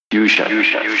Fusion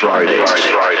Fridays.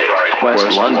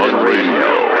 Quest London Radio.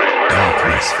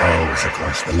 Darkness falls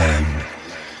across the land.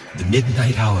 The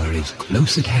midnight hour is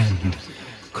close at hand.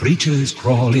 Creatures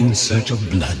crawl in search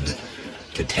of blood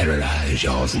to terrorize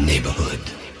your neighborhood.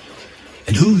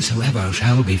 And whosoever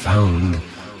shall be found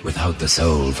without the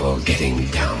soul for getting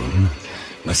down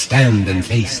must stand and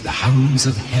face the hounds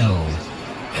of hell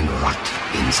and rot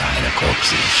inside a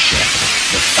corpse's shell.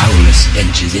 The foulest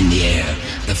stench is in the air,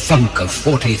 the funk of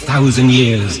 40,000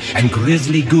 years, and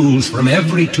grisly ghouls from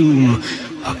every tomb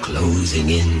are closing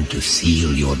in to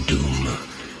seal your doom.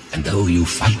 And though you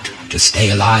fight to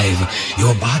stay alive,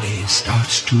 your body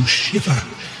starts to shiver,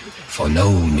 for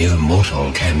no mere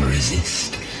mortal can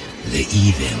resist the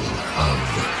evil of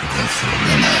the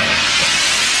thriller.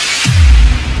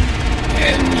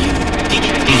 And you dig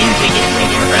it.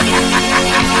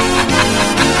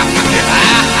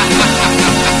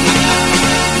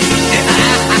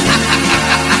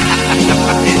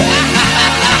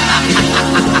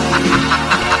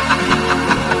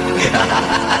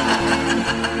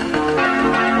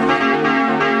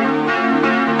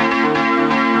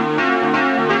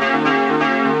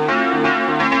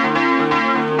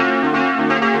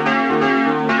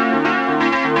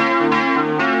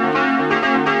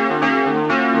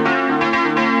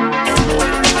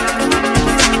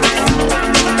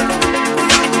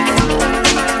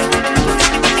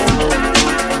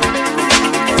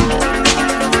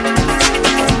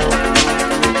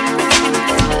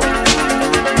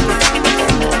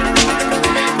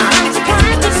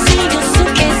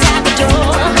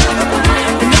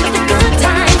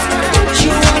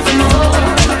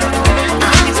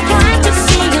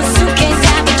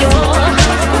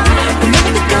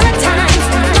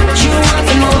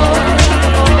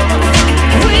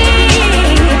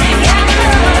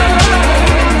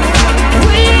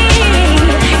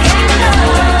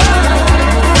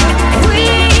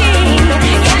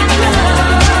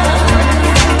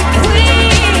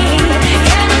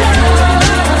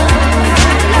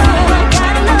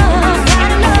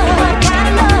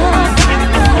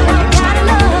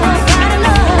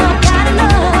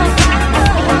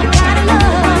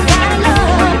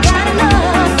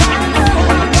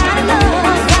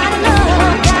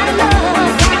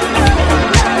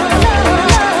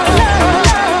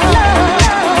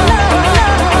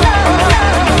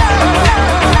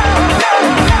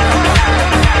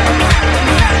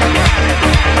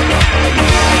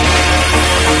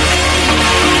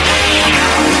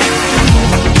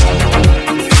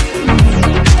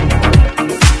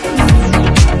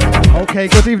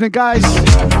 Good evening, guys.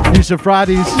 News of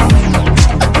Fridays.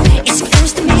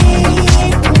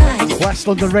 West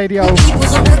London Radio.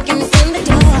 Say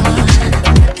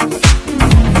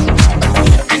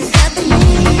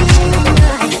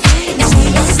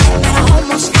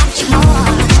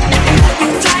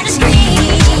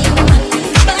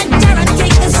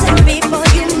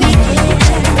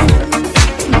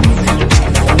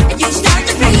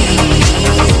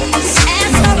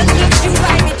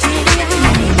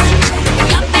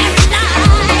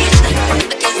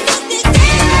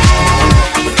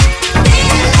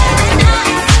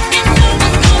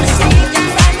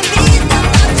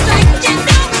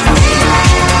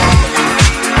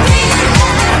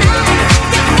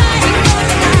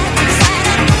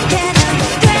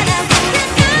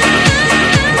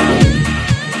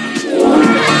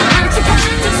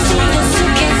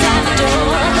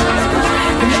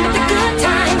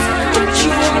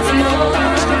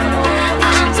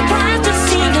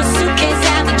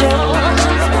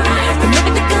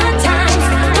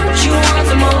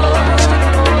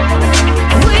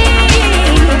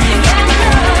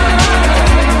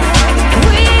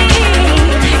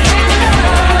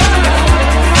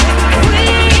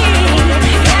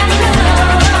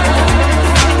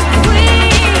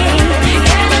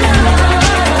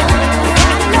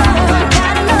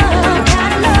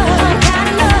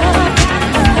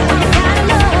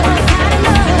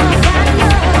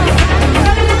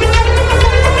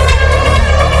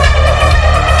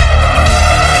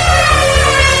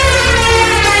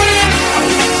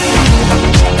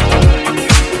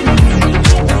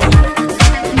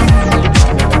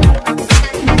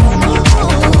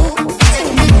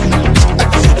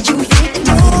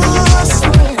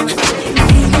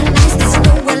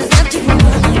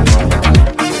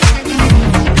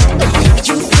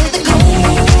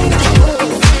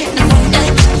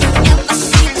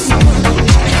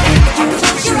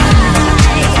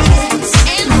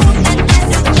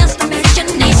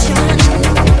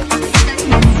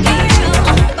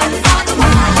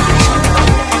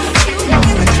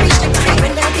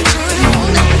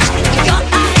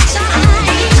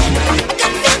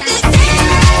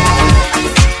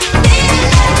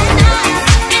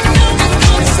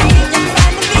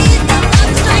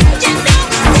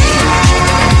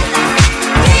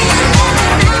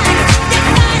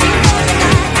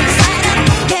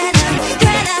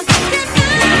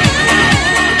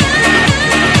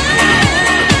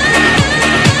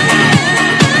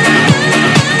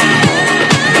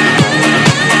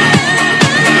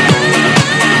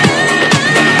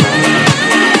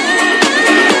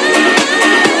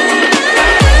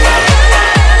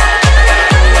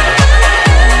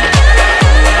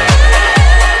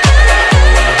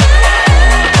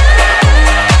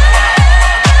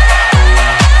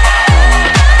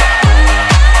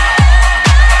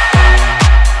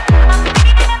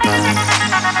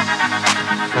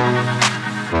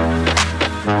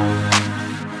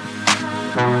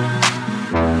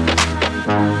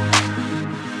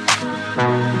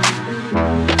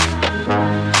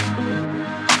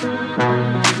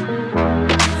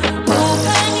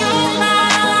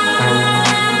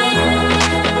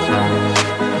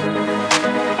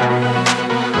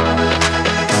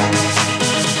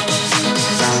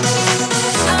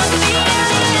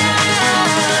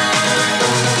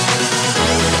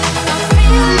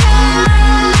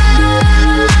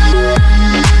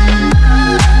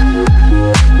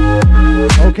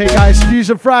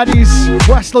and Fridays,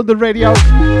 West London Radio.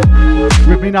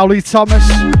 With me now, Lee Thomas.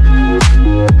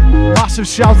 Massive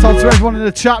shout out to everyone in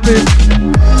the chat room.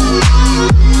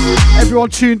 Everyone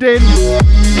tuned in.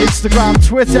 Instagram,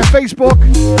 Twitter, Facebook.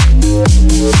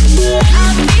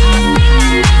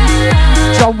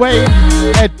 John Wayne,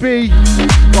 Ed B,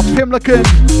 got Pimlican,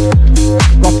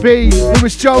 got B,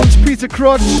 Lewis Jones, Peter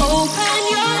Crutch,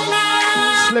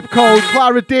 Slipcode,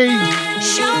 Clara D,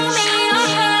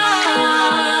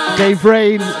 Dave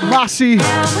Rain, Massey,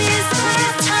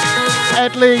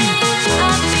 Ed Lee,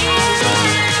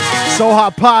 So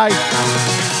Hot Pie.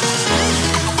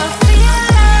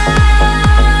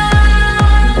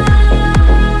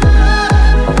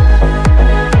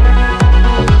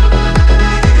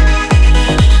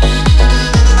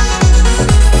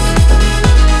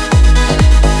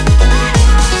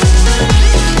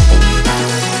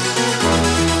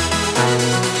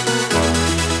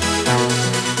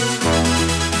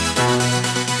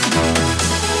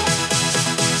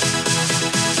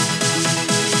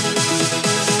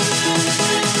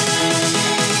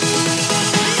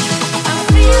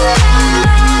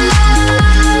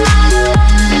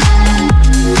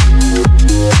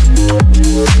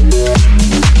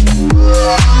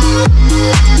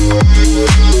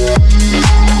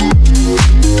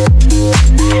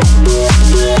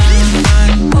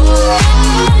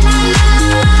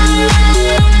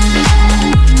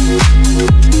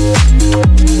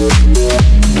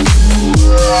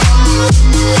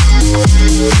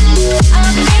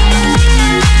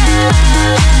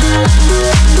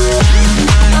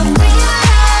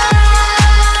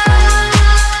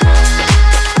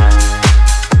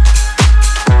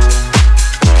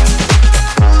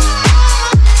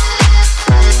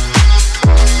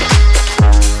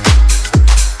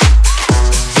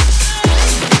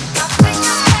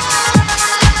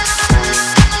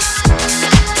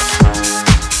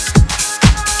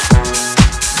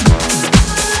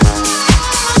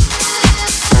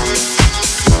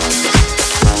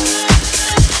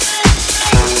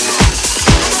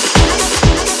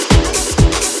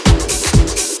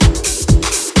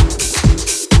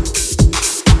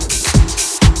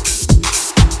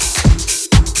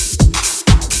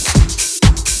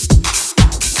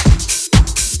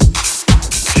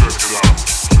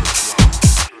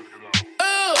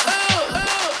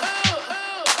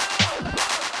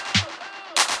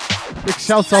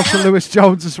 Shout out to Lewis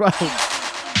Jones as well.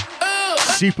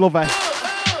 Sheep lover.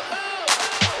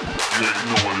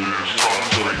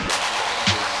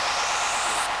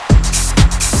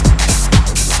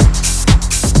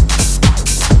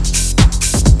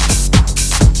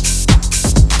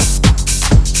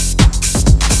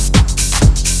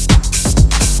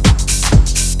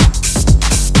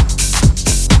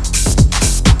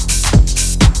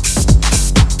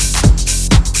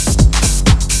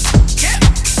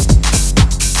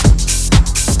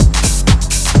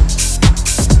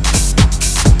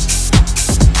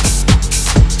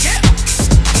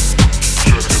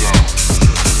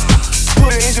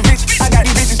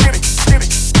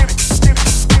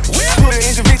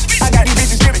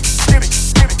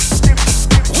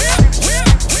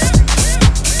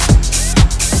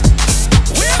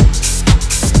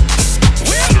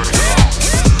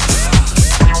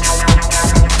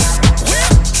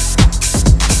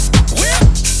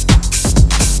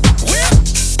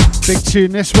 Big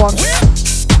tune, this one.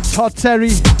 Todd Terry.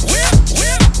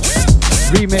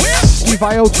 Remix, Steve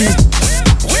Aoki.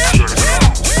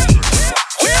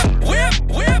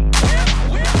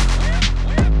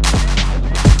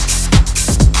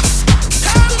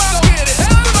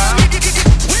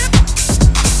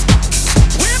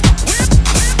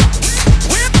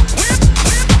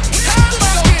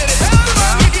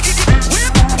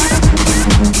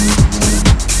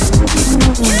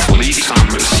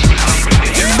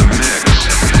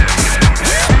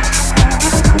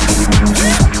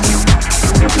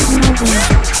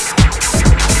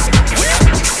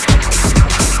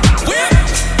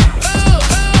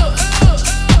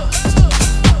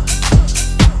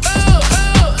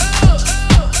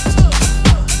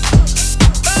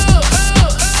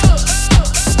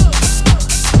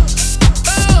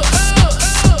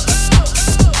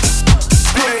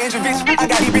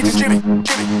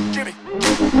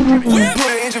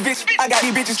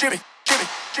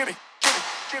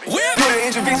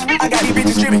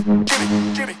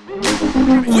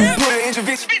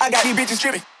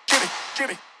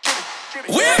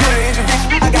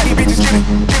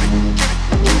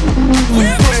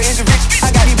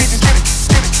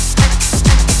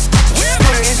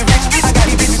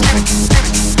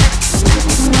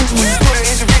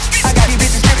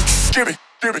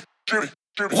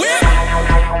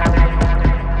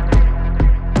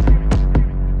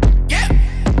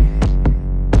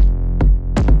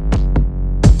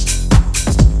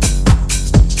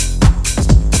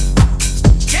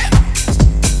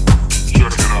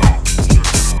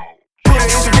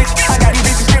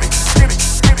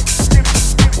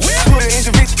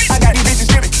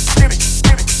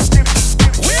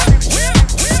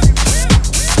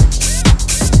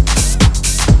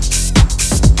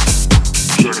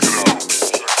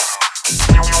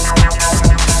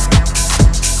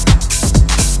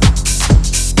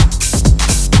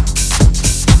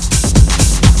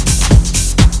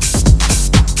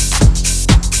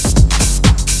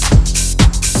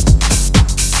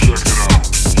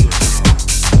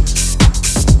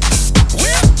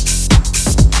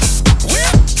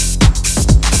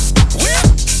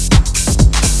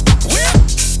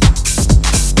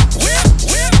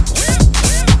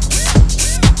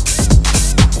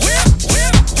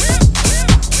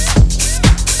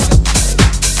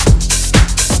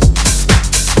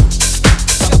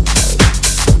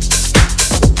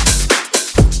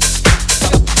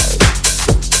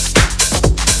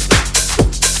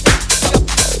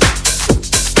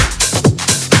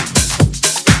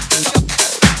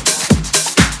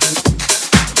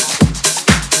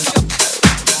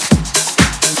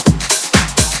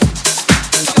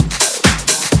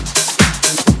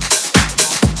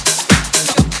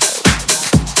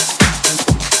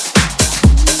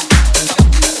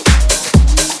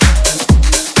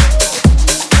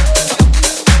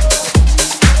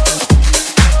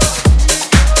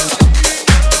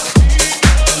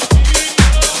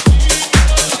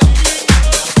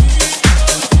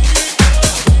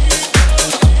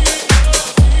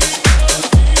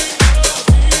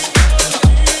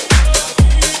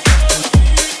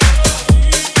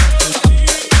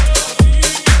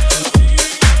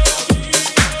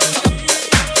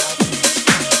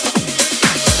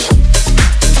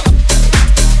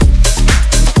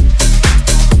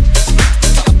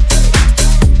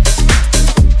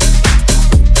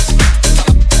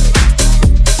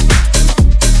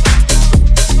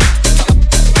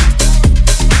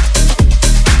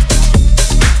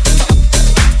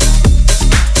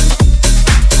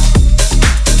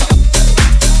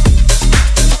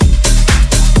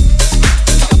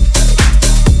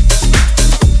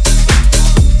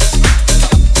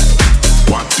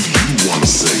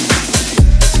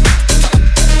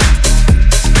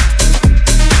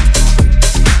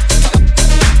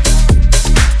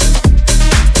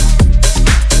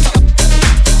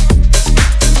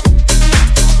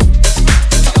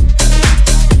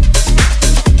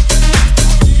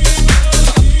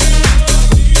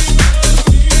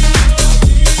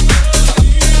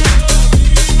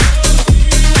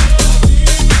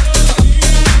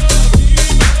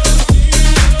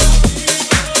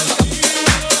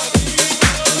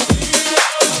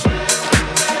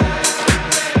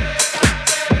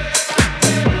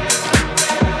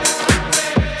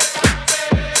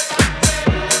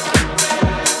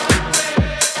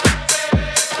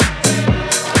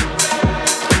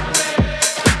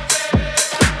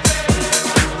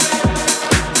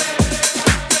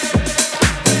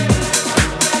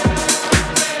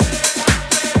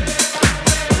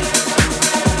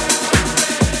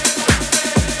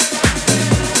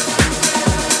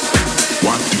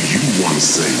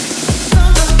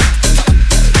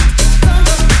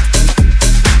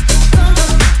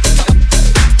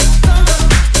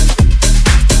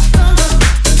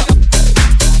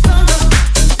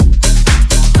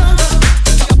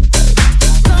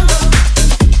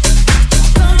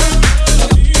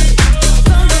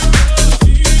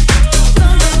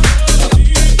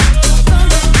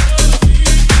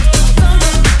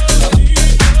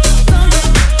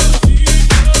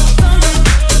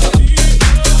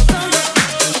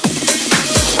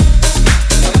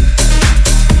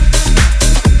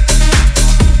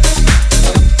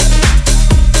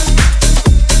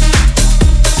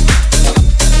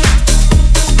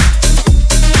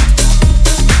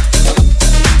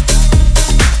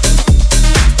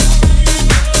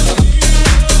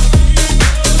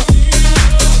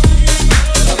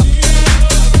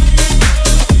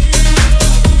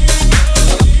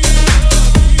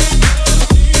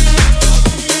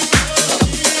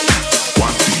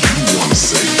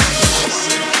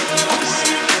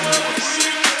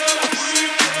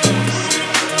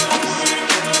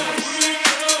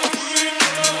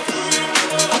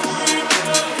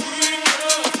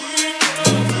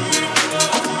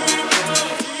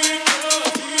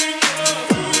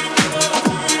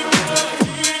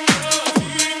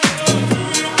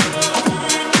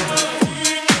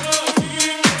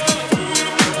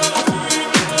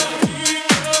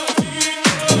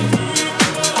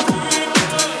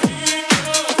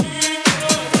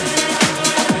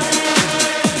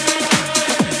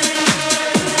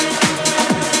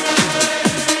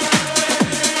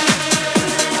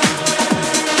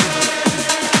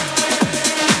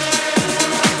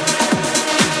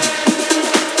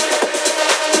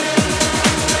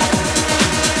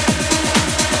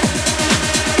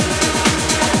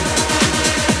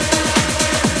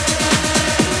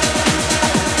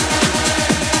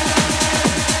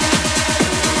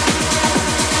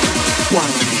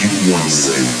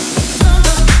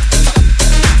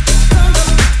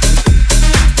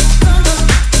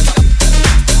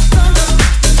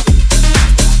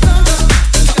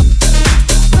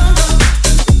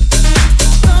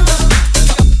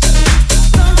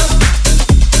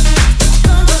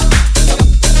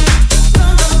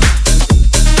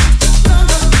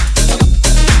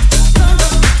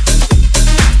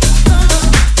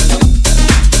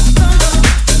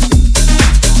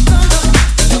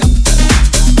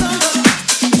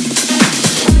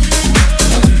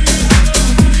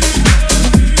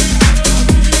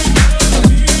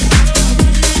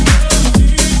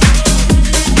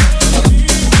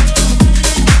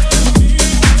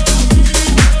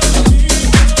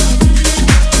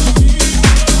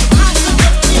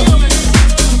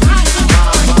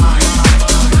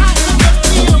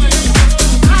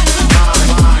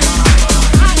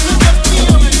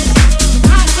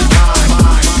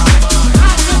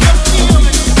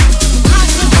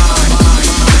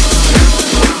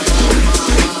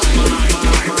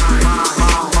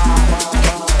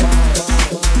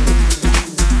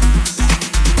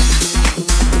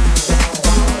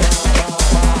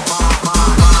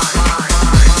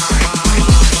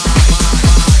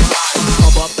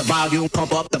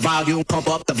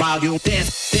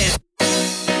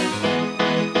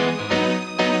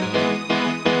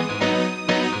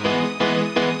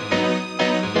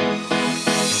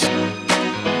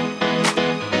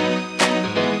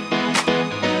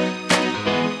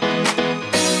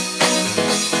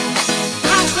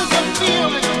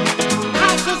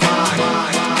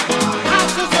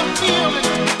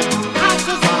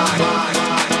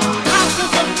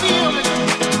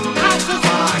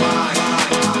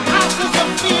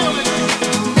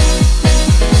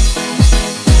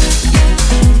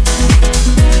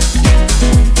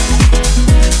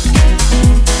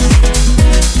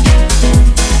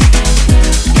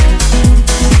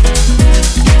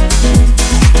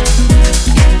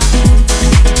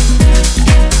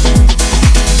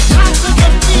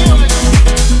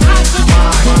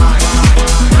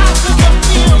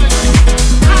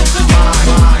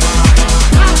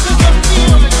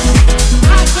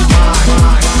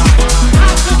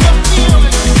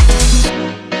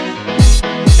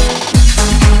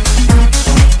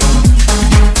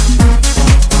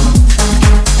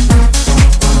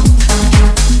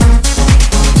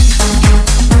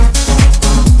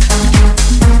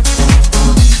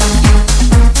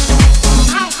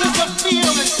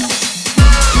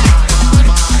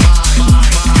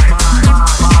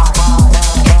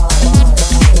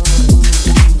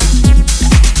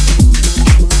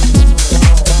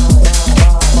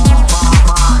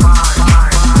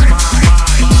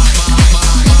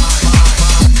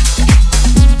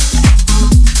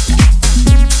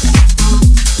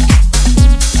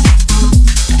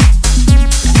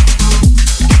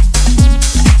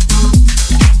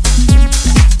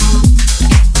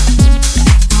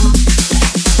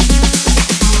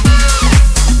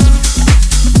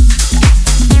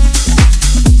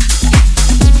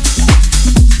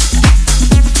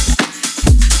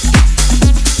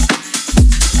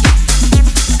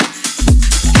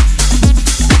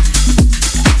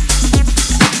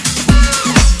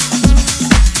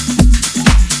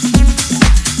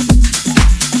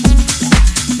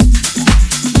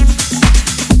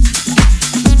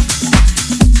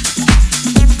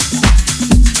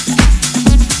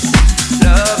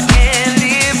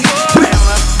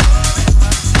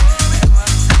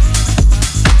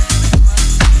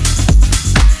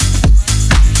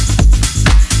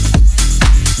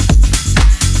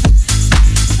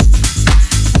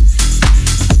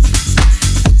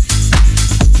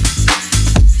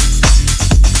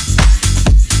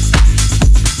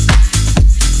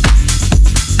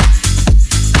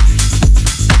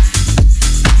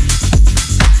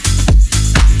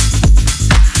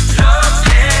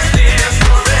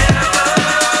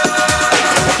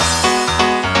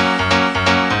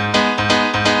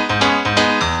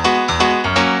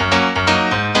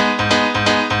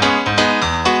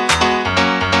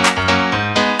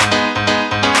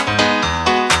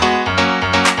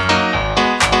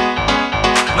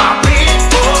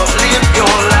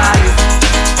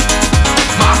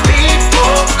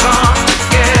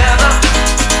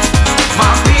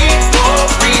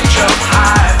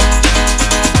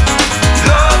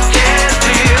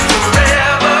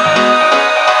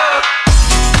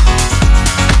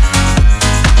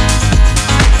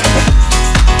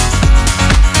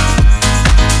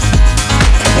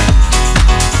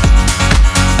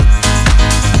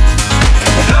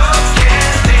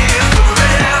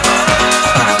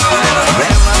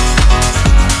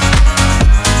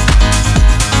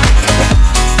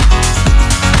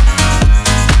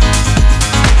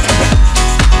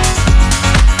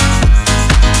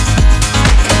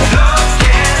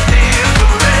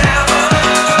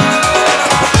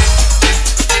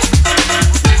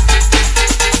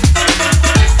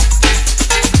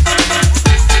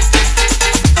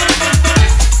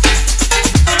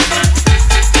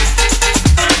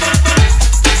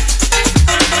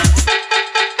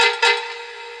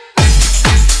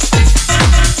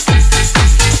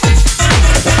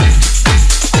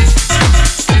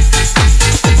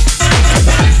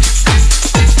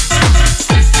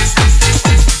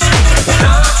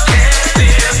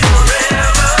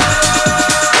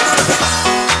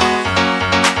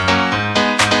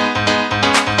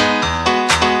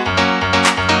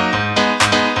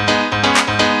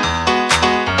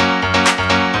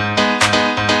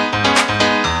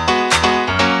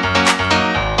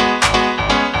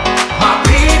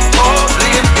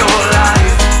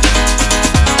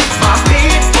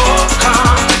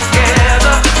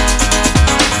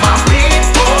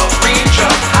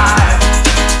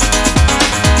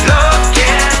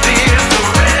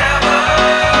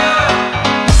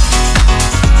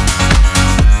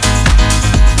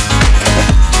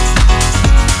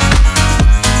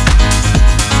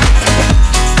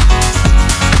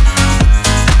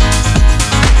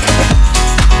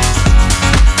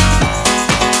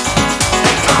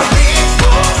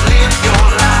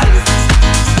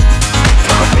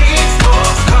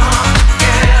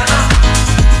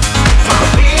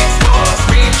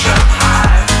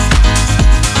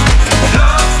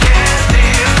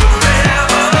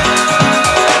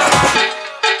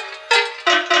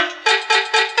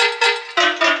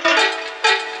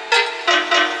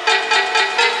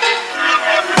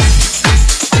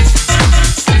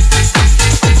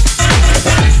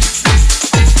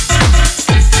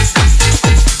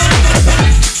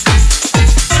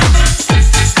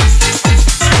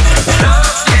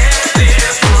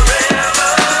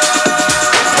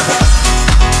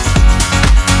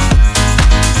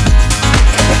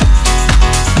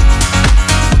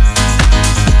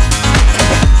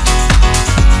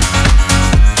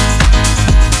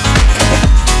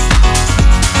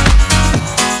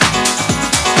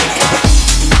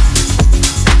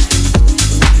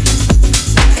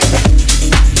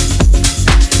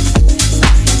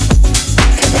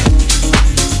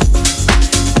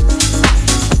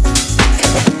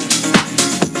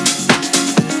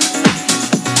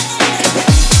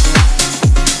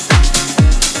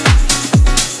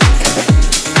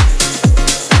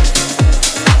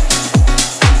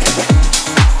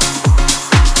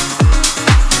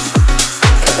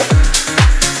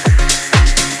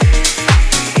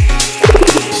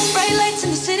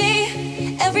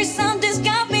 Every sound has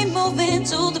got me moving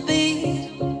to the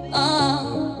beat.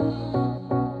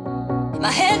 My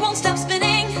head won't stop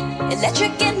spinning.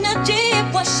 Electric energy,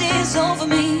 it washes over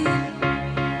me.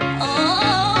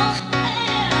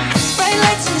 Bright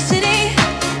lights in the city.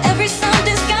 Every sound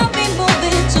has got me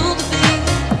moving to the beat.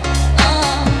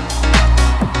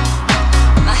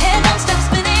 My head won't stop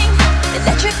spinning.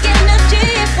 Electric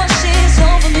energy,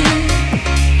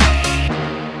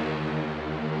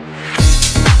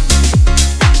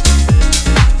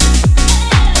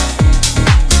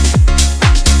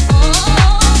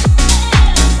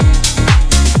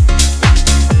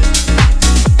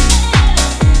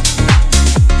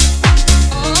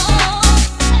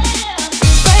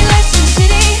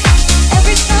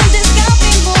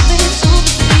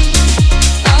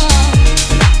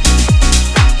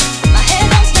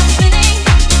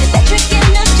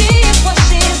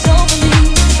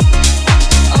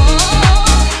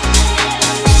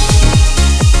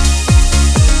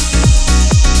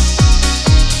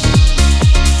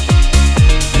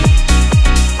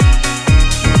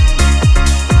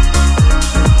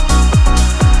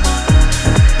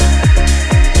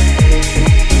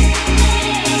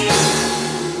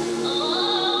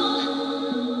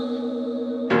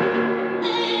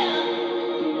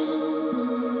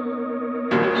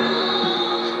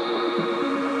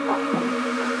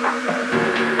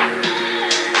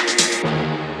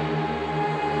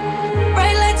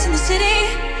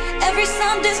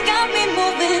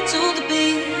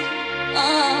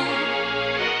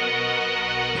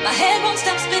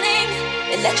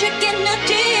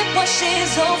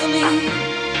 washes over me.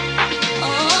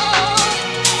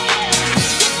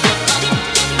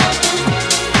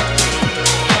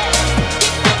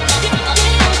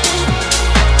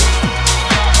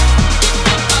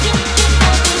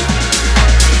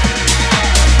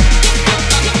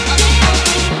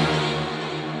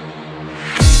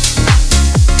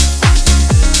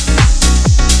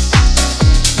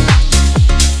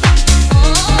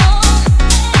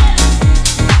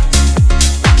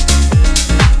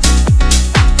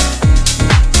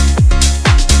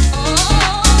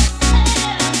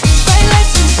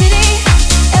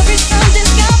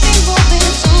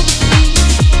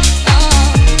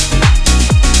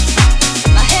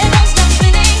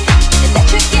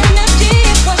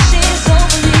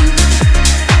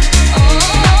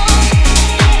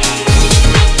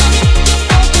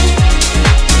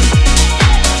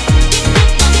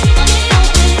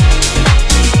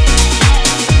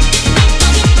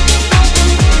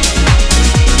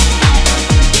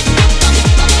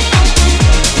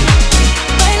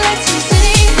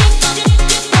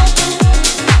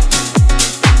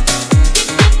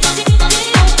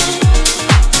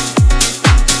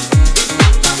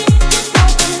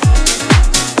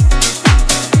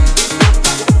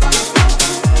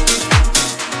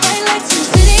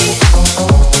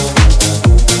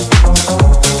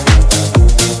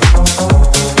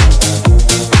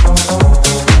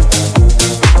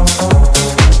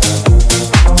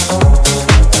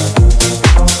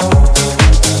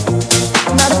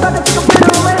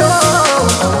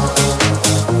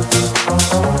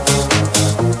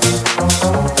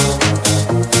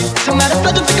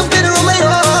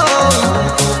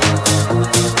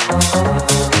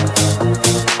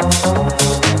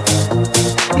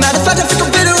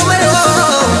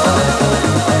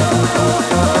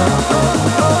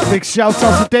 Shout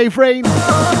out to Dave Rain.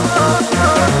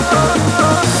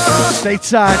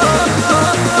 Stateside.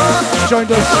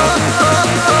 Joined us.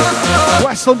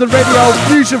 West London Radio,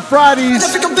 Fusion Fridays.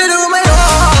 That's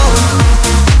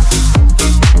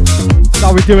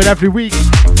how we do it every week.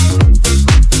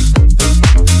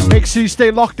 Make sure you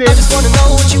stay locked in. I just wanna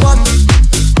know what you want.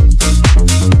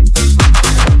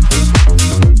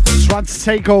 Trance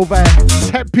Takeover,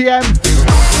 10 PM.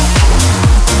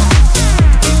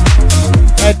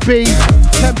 Ed B,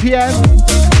 10 PM.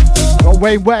 Got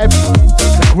Wayne Webb,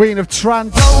 the Queen of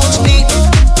Trance.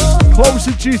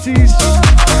 Closer duties.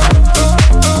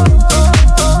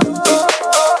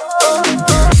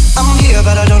 I'm here,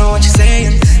 but I don't know what you're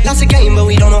saying. Lots of game, but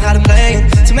we don't know how to play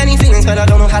it. Too many feelings, but I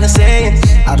don't know how to say it.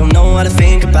 I don't know how to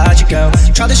think about you, girl.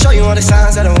 Try to show you all the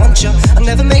signs that I want you. I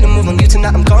never made a move on you,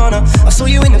 tonight I'm gonna. I saw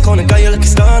you in the corner, girl, you look a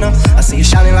stunner. I see you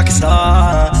shining like a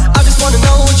star. I just wanna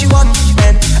know what you want,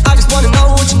 and I just wanna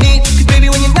know what you need. Cause baby,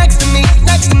 when you're next to me,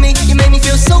 you make me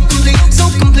feel so complete, so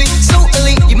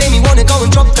elite. You made me wanna go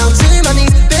and drop down to my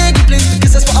knees, beg you please,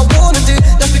 cause that's what I wanna do.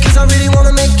 That's because I really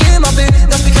wanna make you my boo.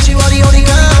 That's because you are the only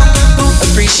girl who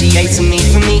appreciates me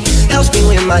for me, helps me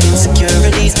with my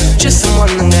insecurities. Just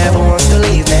someone that never wants to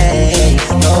leave me.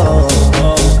 No,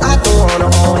 I don't wanna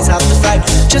always have to fight.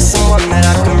 Just someone that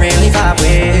I can really vibe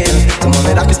with, someone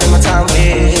that I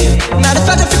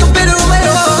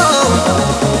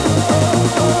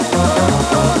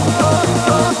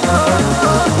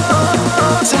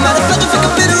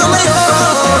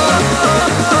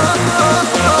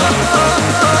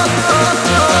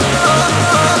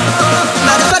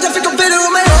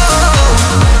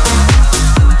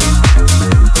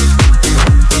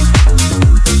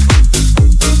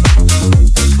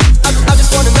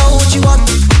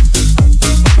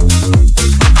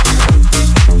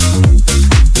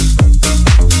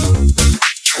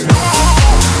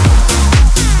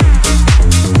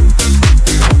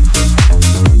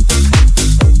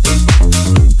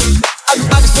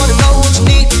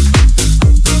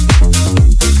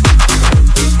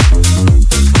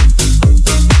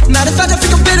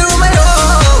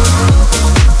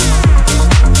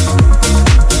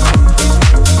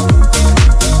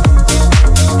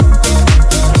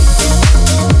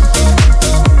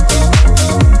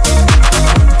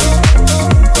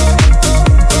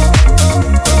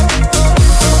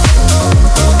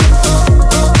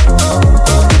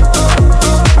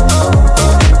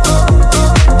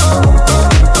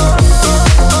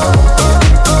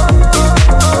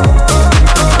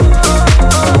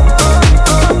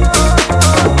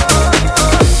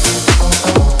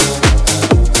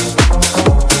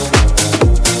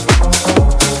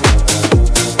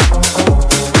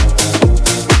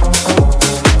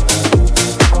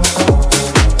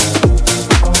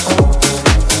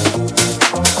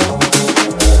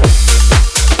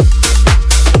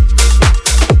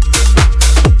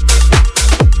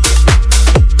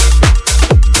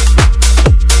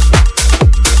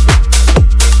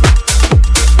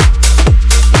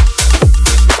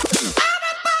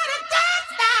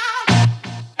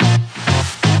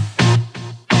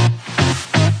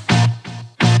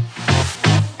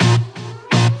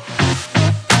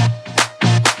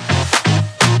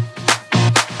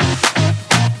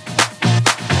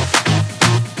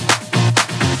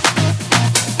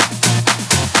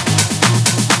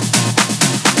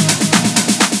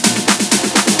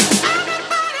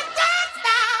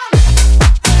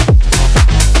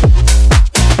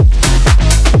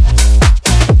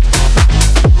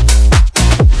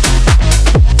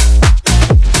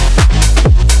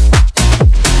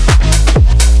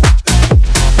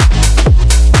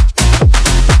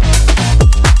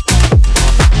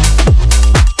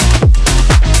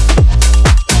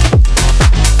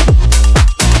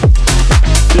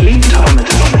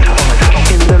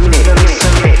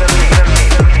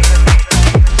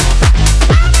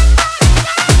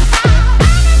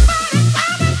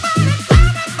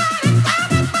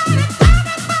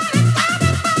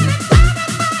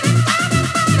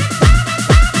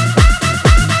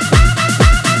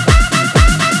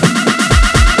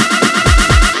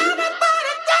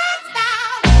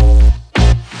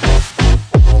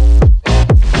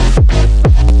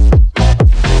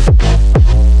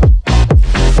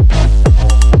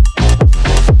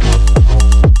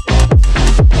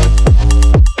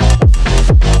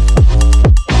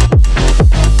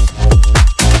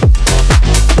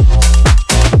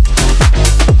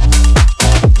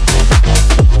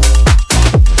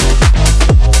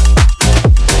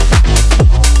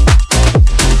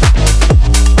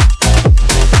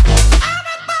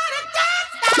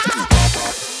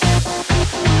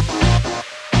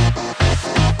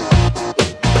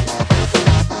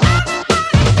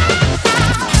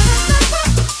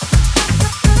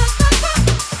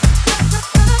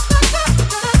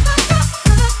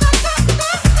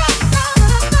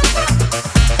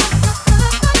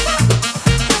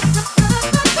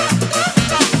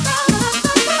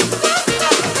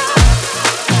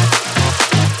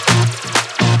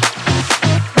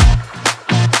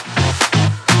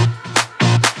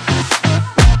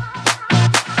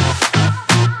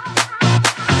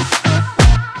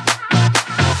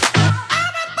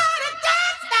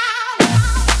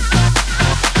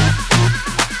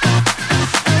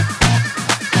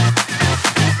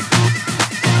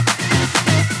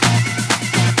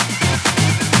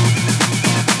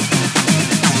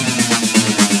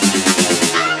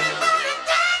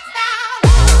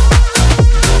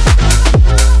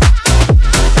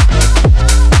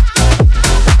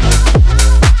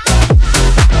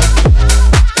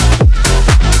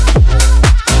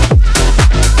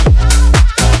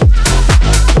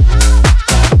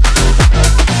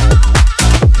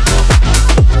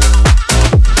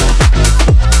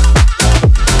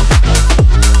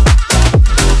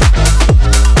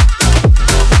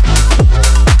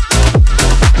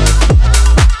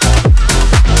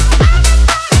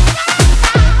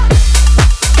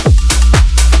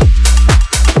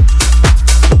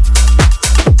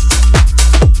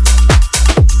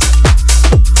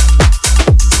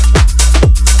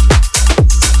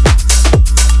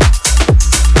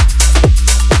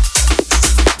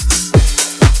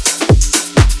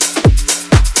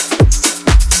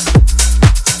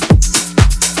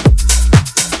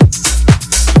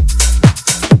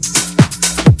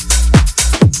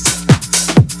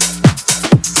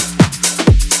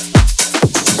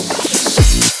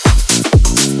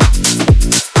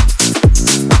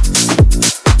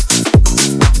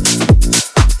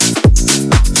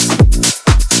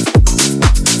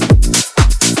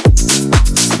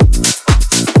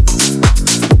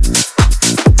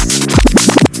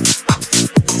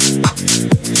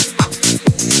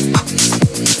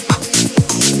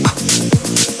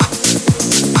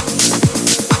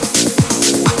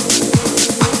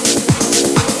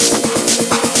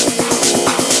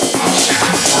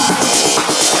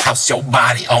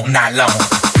body all night long.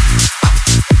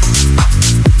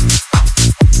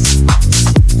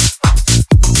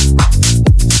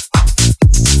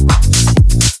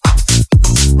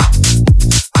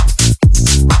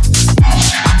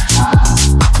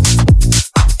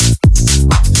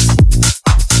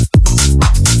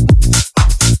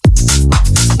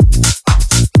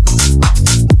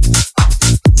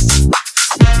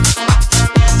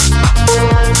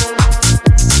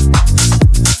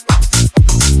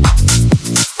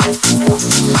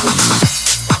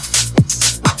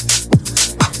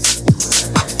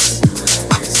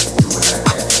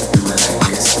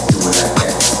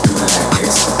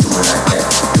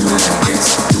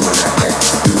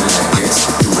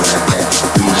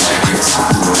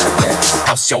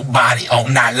 Your body all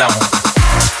night long.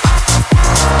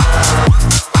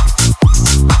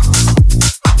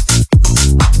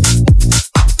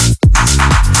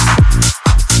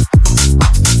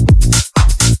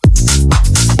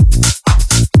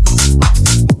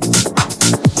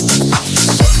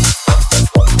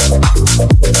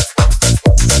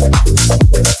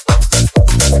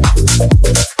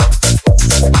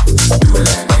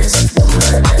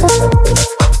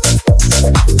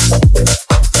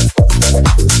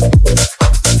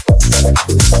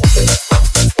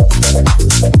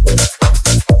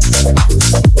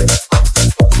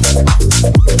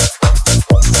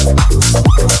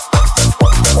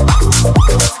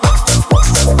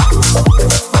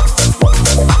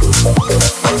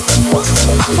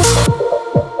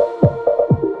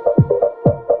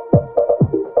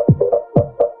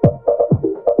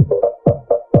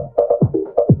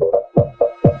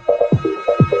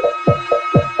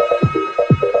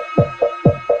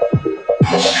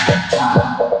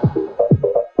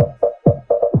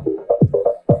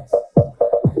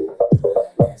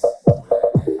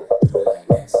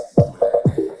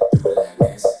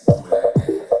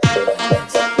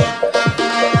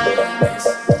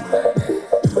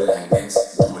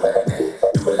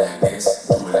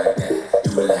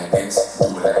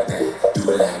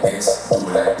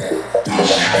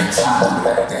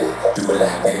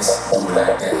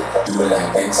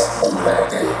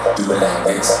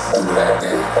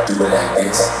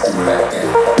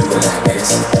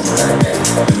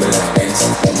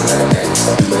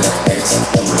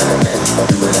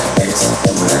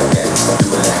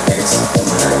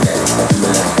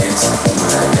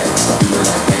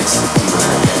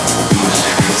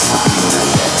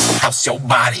 House your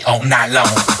body all night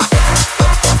long.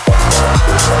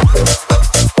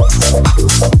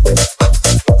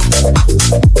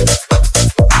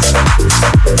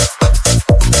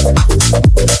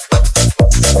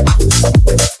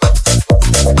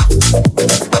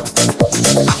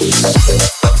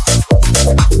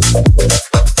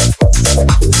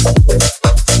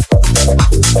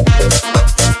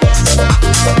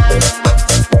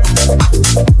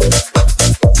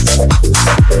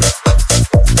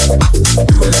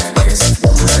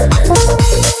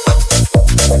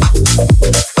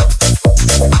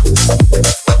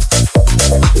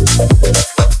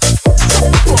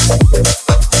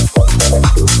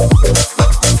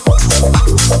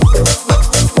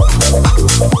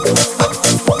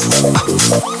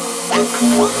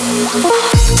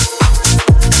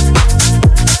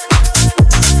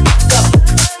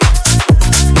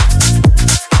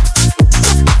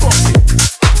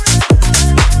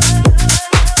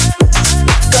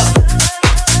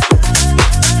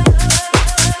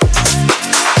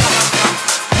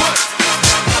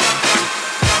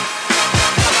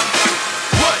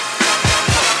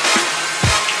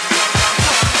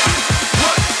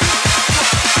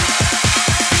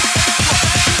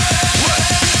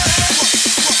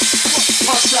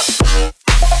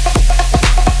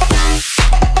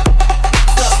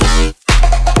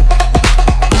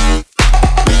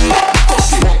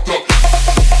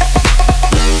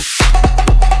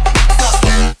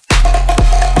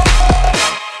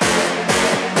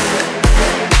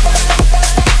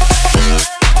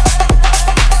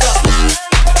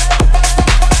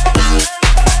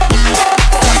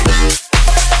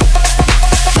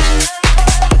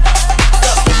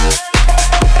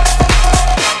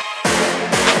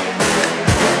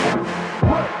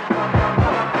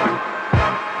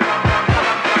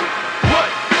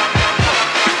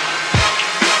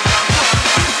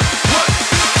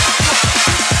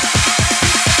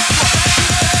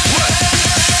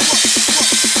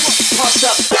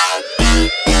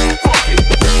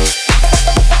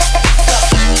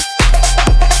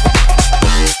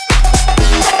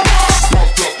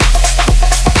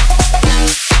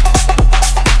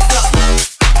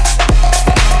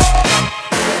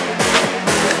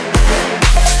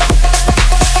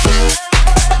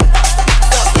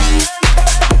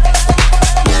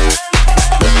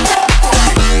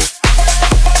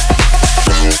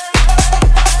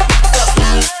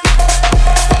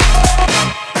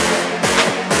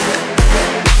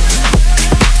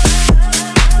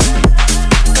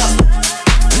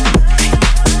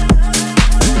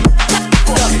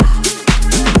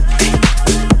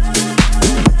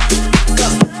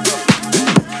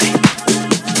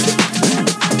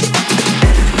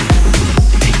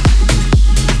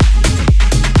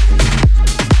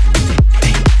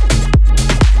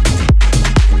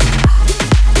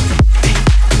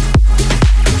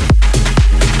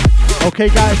 Okay,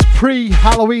 guys,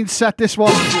 pre-Halloween set this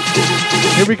one.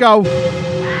 Here we go.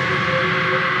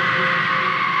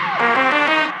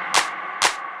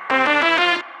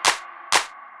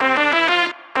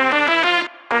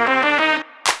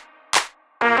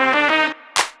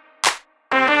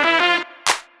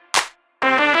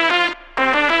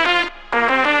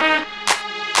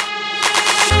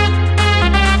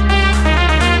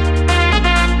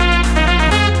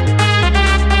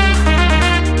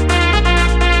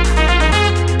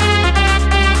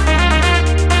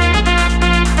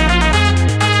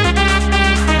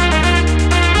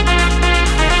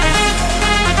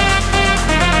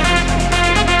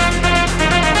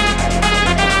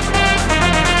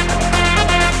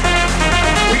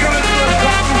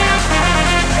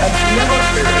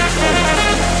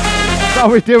 How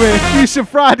we doing? Fusion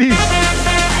Fridays.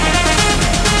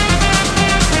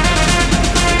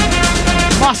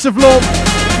 Massive love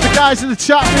to the guys in the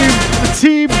chat room, the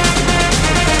team.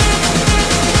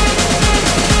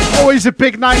 Always a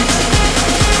big night.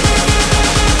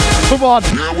 Come on.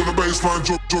 Yeah, when the bassline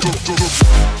drop.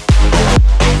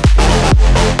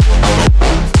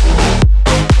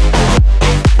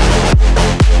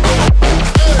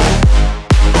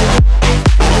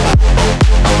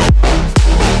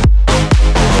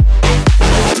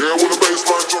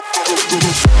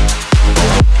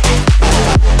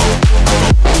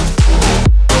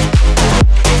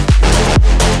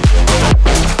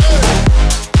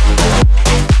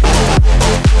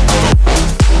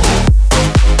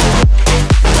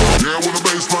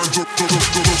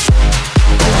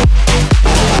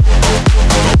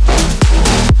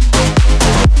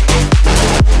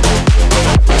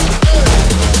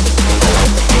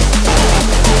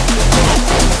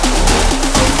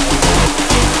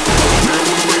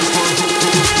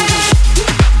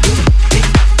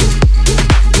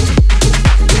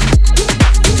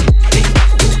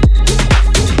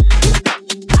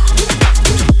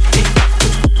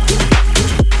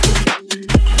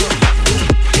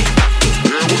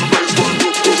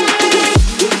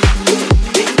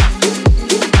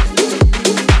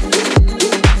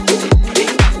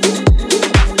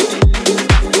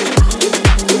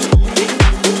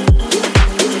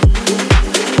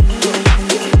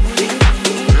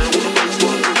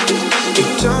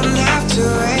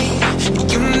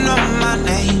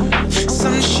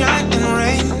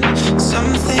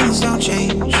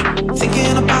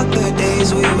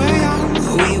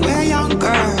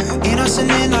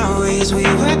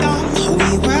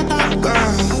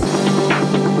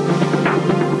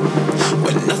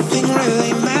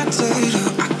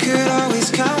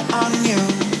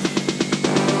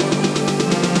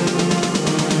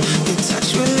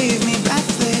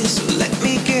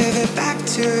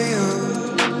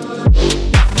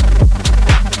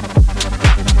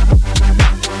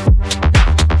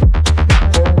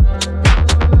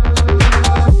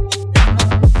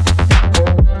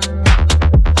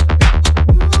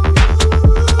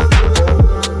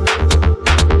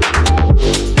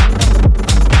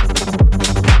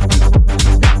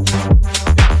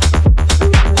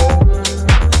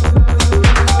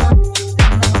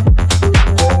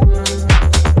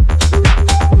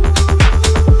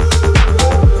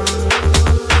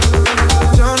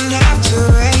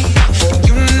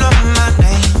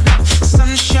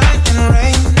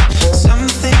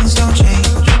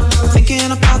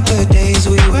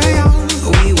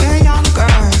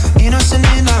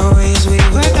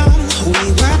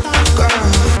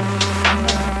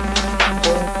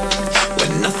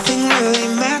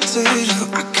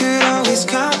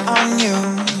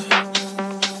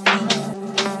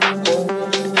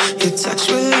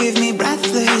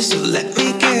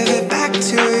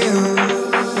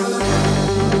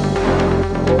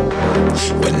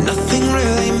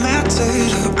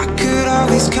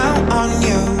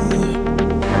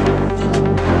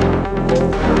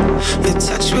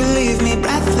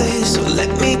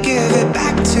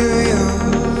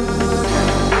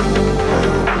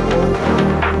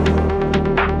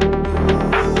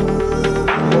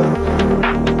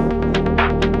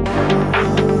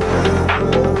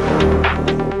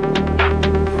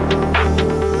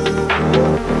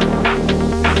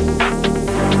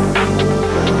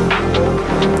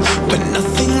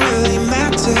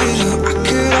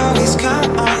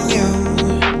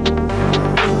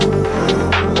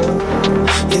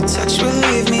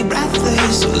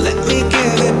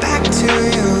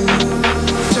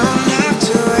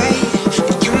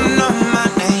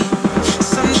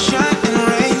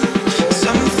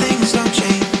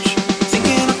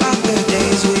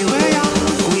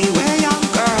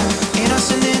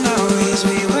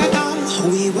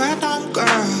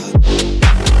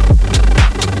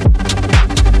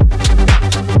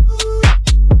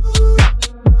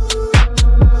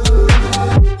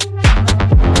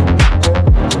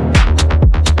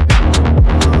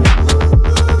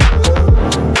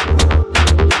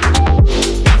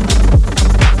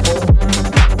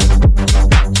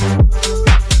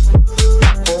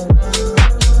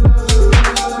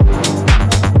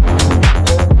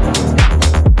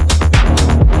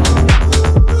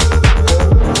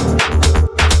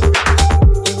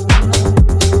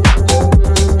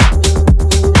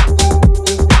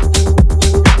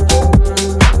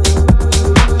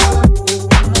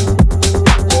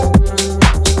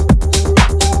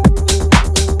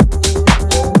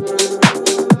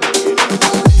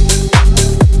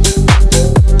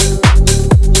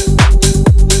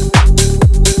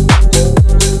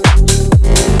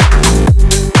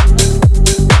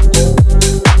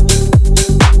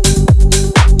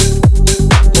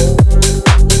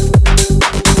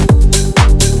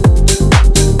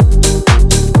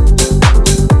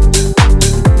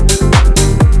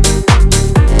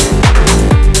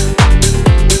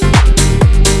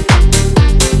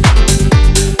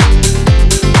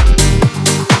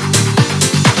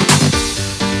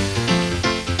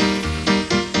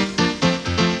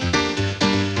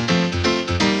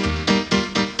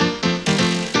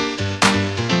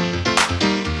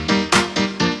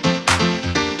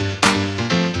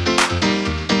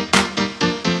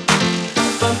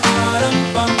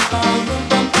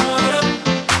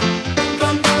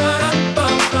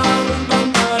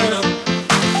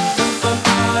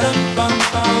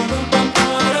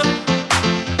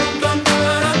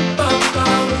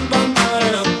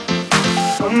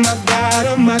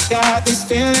 God, these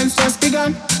feelings just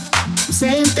begun. I'm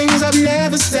saying things I've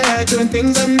never said, doing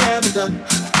things I've never done.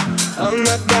 Oh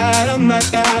my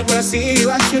God, when I see you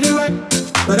I should it right.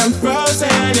 But I'm frozen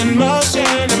in motion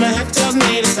and my head tells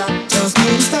me to stop. Tells me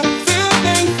to stop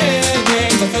feeling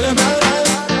feelings I feel about us.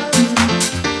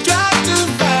 Try to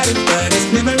fight it but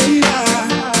it's never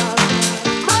enough.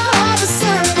 My heart is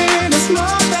serving, it's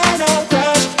more than a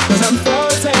crush. Cause I'm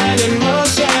frozen in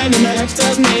motion and my head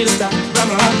tells me to stop. But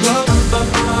my heart goes bum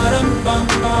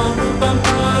bum bum bum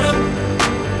bum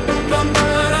bum bum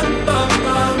bum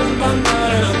bum bum bum.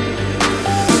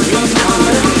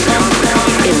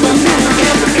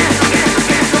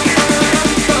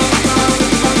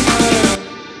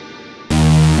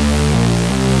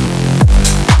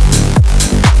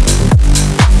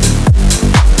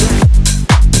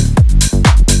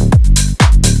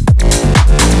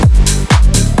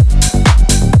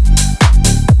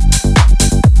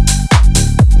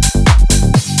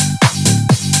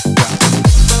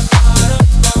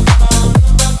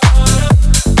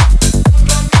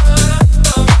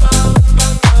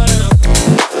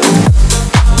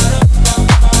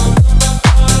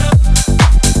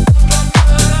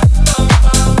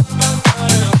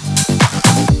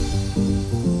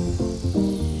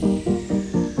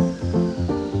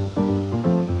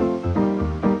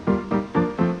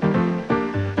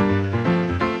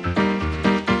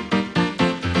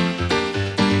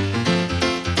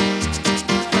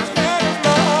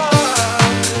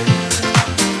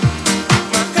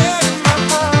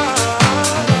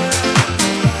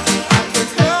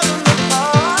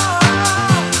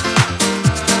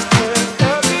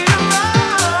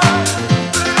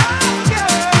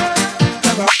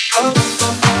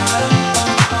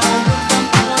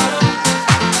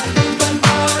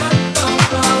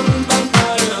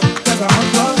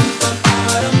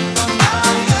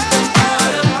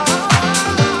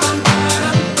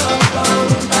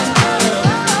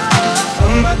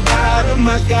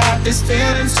 This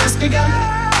feeling's just begun.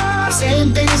 I'm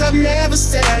saying things I've never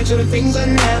said, doing things I've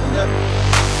never done.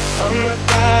 Oh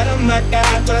my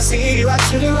God, when I see you I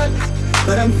should it right.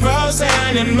 But I'm frozen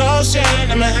in motion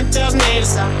and my head tells me to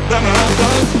stop. But my heart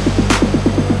goes,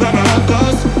 but my heart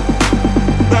goes,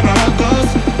 but my heart goes,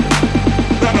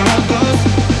 but my heart goes,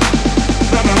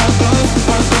 but my heart goes,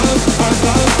 heart goes, heart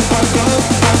goes, heart goes,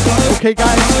 heart goes. Okay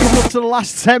guys, coming up to the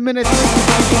last 10 minutes.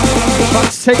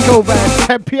 Let's take over,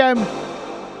 10 PM.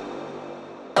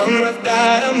 Oh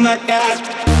my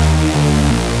God.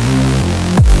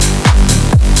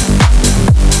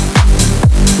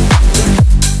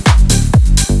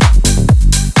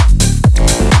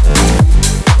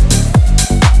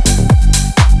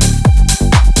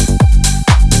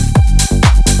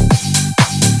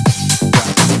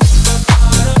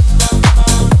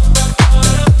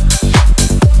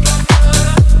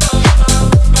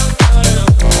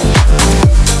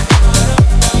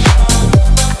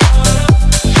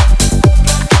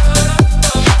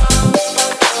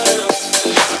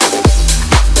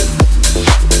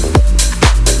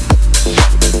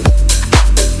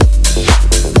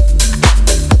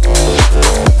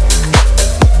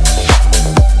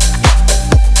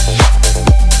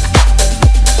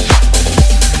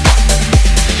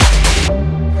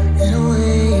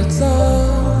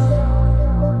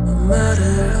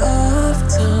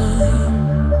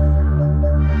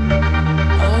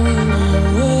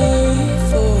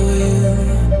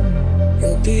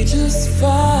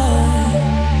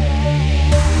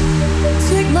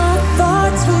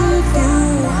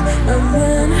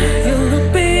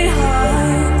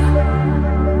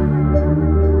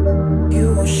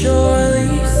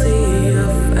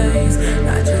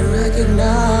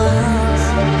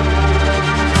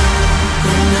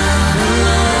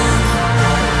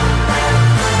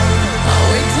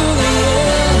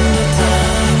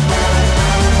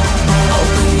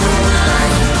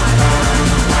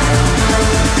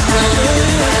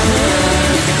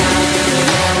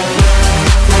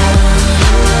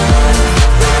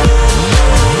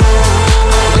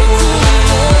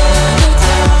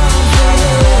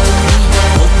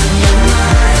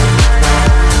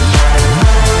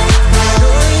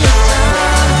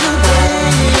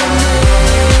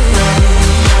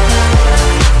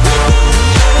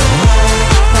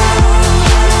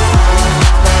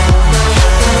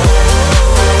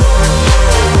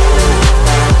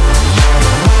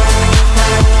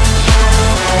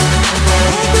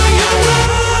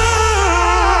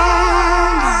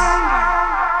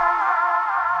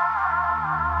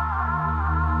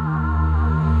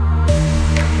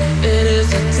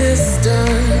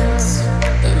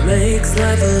 makes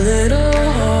life a little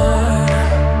hard.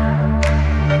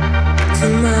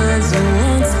 Two minds that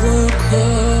once were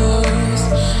close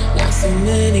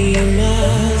many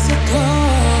miles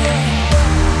apart.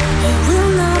 I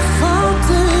will not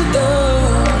falter though.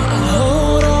 I'll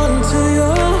hold on to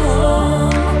your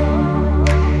heart.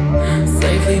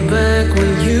 Safely back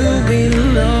where you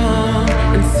belong.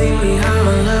 And see how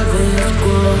our love is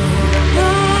grown.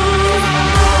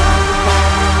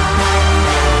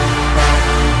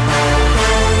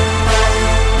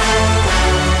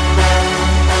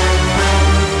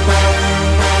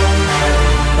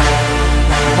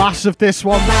 Massive this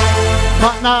one.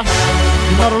 Matt Nash,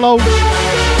 you're not alone.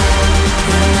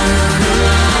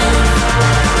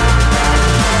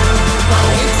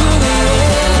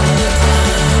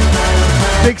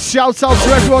 Big shout out to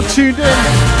everyone tuned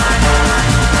in.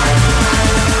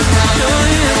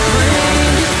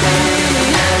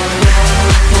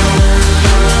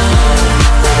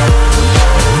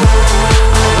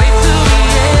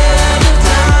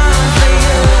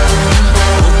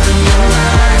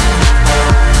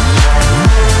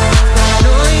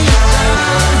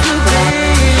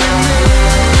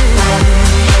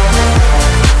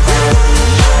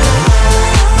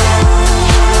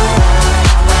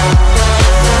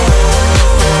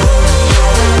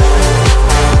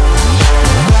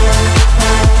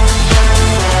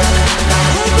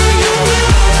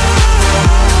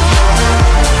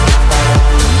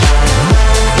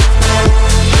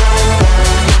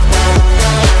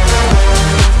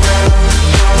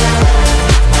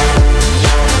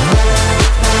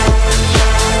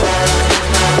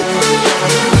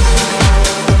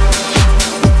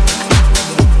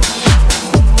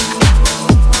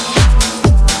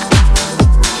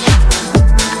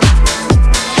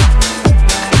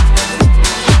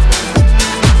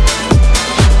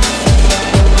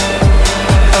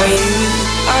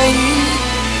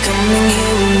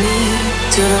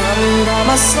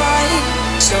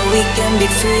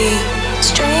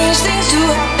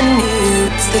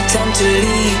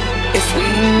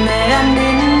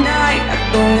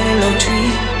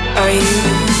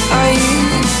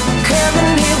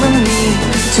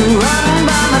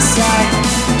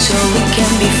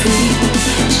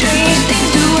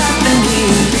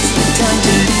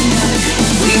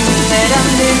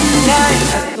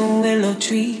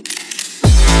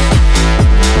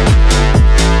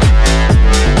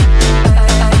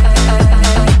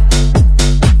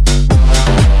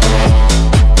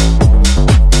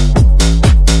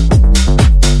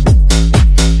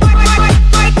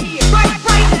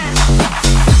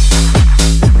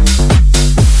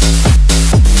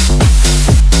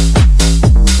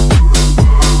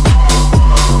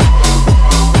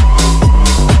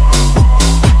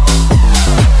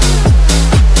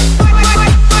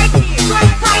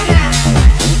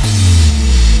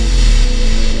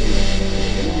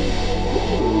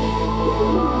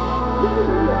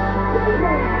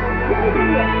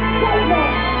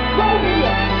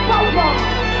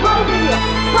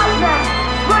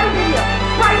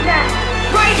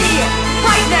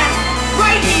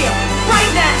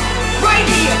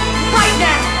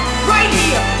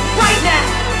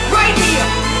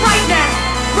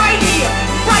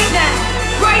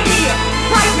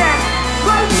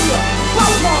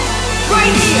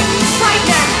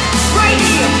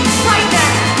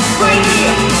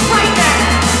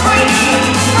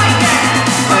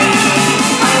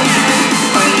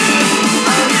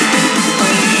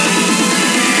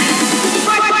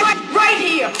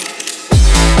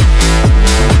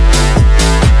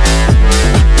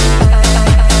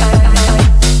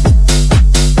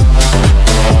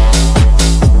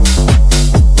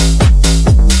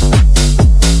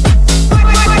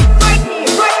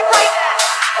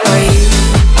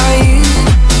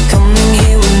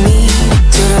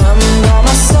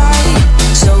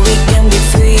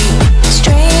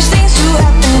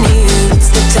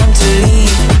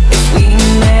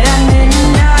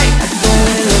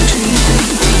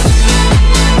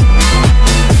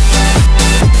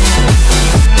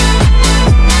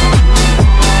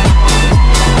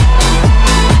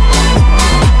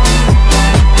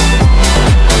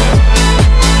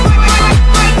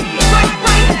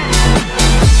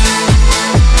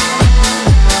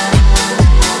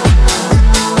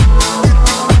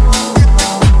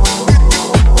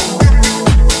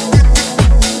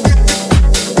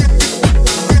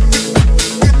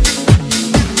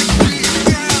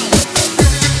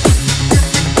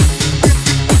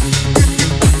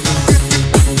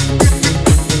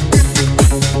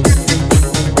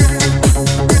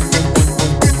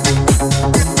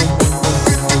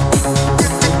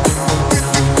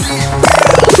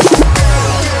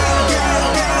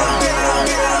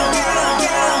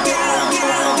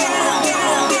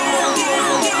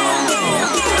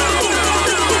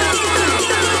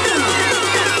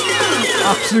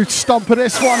 Absolute stomper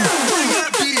this one.